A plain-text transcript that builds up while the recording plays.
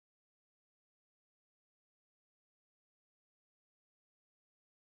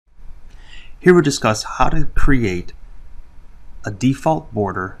Here we'll discuss how to create a default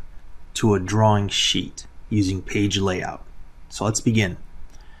border to a drawing sheet using page layout. So let's begin.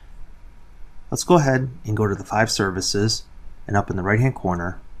 Let's go ahead and go to the 5 services, and up in the right hand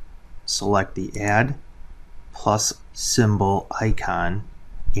corner select the add plus symbol icon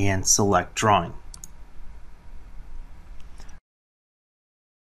and select drawing.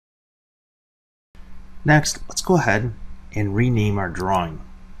 Next, let's go ahead and rename our drawing.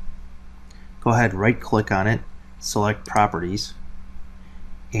 Go ahead, right click on it, select properties,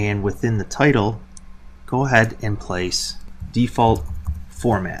 and within the title go ahead and place default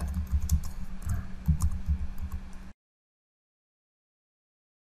format.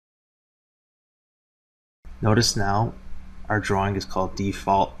 Notice now our drawing is called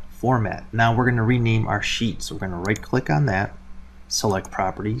default format. Now we're going to rename our sheet, so we're going to right click on that, select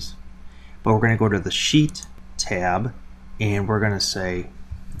properties, but we're going to go to the sheet tab and we're going to say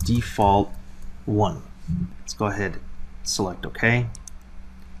default 1. Let's go ahead, select OK,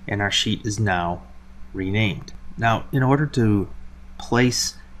 and our sheet is now renamed. Now in order to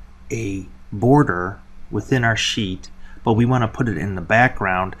place a border within our sheet, but we want to put it in the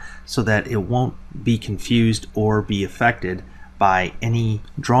background so that it won't be confused or be affected by any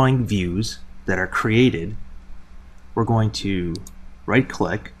drawing views that are created, we're going to right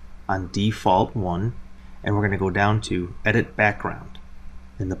click on default 1 and we're going to go down to edit background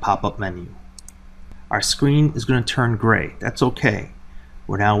in the pop-up menu. Our screen is going to turn gray. That's okay.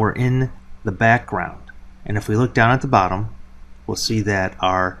 We're in the background, and if we look down at the bottom we'll see that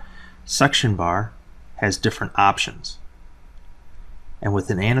our section bar has different options. And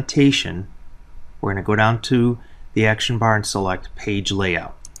within annotation, we're going to go down to the action bar and select page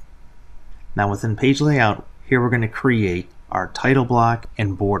layout. Now within page layout, here we're going to create our title block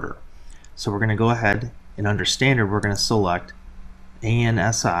and border. So we're going to go ahead and under standard, we're going to select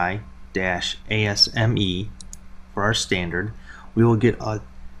ANSI-ASME for our standard. We will get a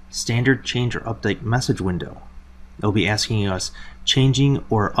standard change or update message window. It'll be asking us, changing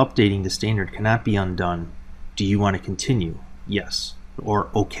or updating the standard cannot be undone. Do you want to continue? Yes. Or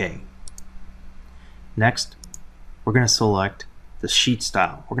OK. Next, we're going to select the sheet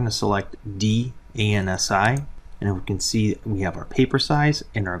style. We're going to select DANSI, and we can see we have our paper size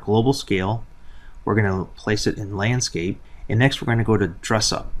and our global scale. We're going to place it in landscape, and next we're going to go to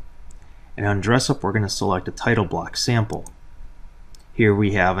dress up. And on dress up, we're going to select a title block sample. Here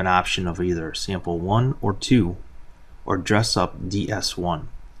we have an option of either sample 1 or 2 or dress up DS1.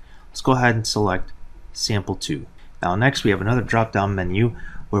 Let's go ahead and select sample 2. Now next we have another drop down menu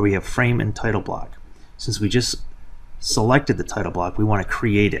where we have frame and title block. Since we just selected the title block, we want to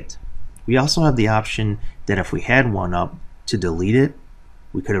create it. We also have the option that if we had one up, to delete it.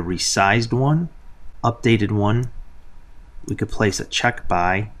 We could have resized one, updated one. We could place a check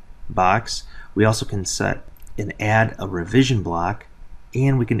by box. We also can set and add a revision block,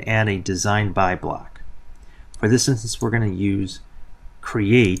 and we can add a design by block. For this instance, we're going to use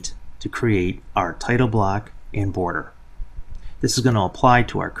create to create our title block and border. This is going to apply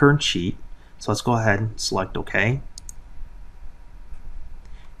to our current sheet, so let's go ahead and select OK.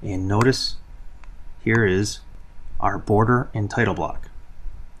 And notice here is our border and title block.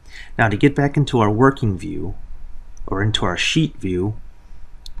 Now to get back into our working view or into our sheet view,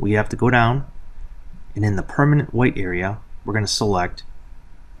 we have to go down, and in the permanent white area we're going to select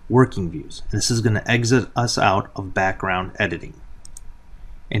working views, and this is going to exit us out of background editing.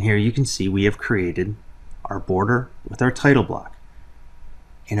 And here you can see we have created our border with our title block.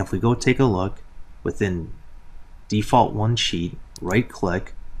 And if we go take a look within default 1 sheet, right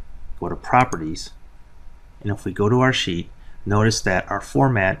click, go to properties, and if we go to our sheet, notice that our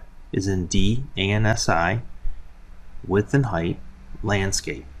format is in DANSI, width and height,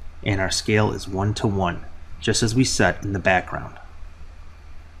 landscape, and our scale is 1:1, just as we set in the background.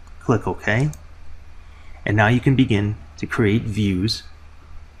 Click OK, and now you can begin to create views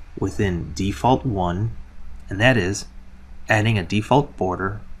within default 1, and that is adding a default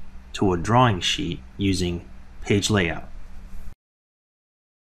border to a drawing sheet using page layout.